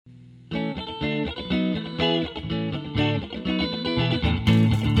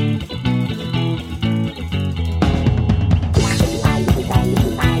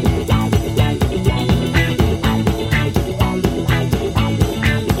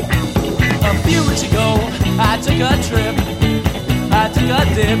took a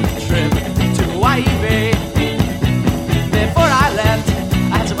dip trip to Hawaii Bay. Before I left,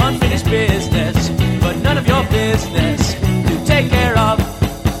 I had some unfinished business, but none of your business to take care of.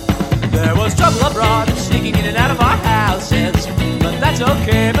 There was trouble abroad, sneaking in and out of our houses, but that's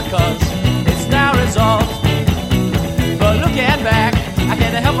okay because it's now resolved. But looking back, I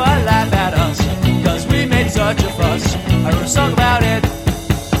can't help but laugh at us, cause we made such a fuss. I wrote a song about it.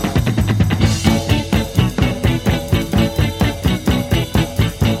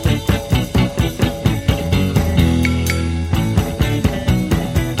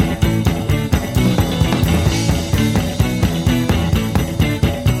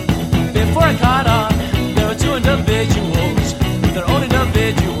 Before I caught on, there were two individuals with their own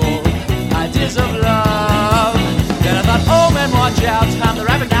individual ideas of love. Then I thought, oh man, watch out, I'm the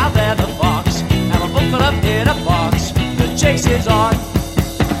rabbit, now they're the fox. I'm a book full of in a box, the chase is on.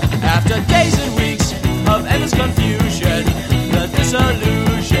 After days and weeks of endless confusion, the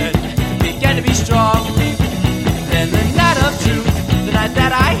disillusion began to be strong. Then the night of truth, the night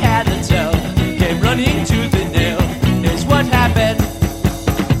that I had to tell, came running to the nail, is what happened.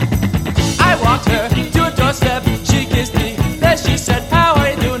 I walked her to a doorstep, she kissed me, then she said, how are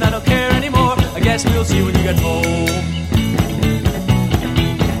you doing? I don't care anymore, I guess we'll see when you get home.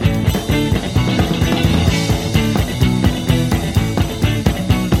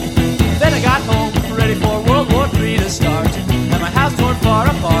 Then I got home, ready for World War III to start, and my house torn far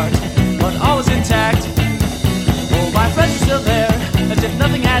apart, but all was intact. Oh, my friends were still there, as if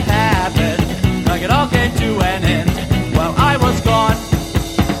nothing had happened, like it all came to an end while I was gone.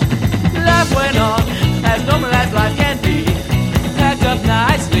 Life went on, as normal as life can be, packed up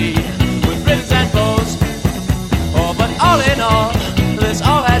nicely, with ribbons and bows. Oh, but all in all, this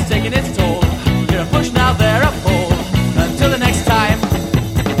all has taken its toll. Here a push, now there a pull, until the next time.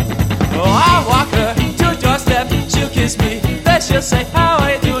 Oh, I'll walk her to a doorstep, she'll kiss me, then she'll say,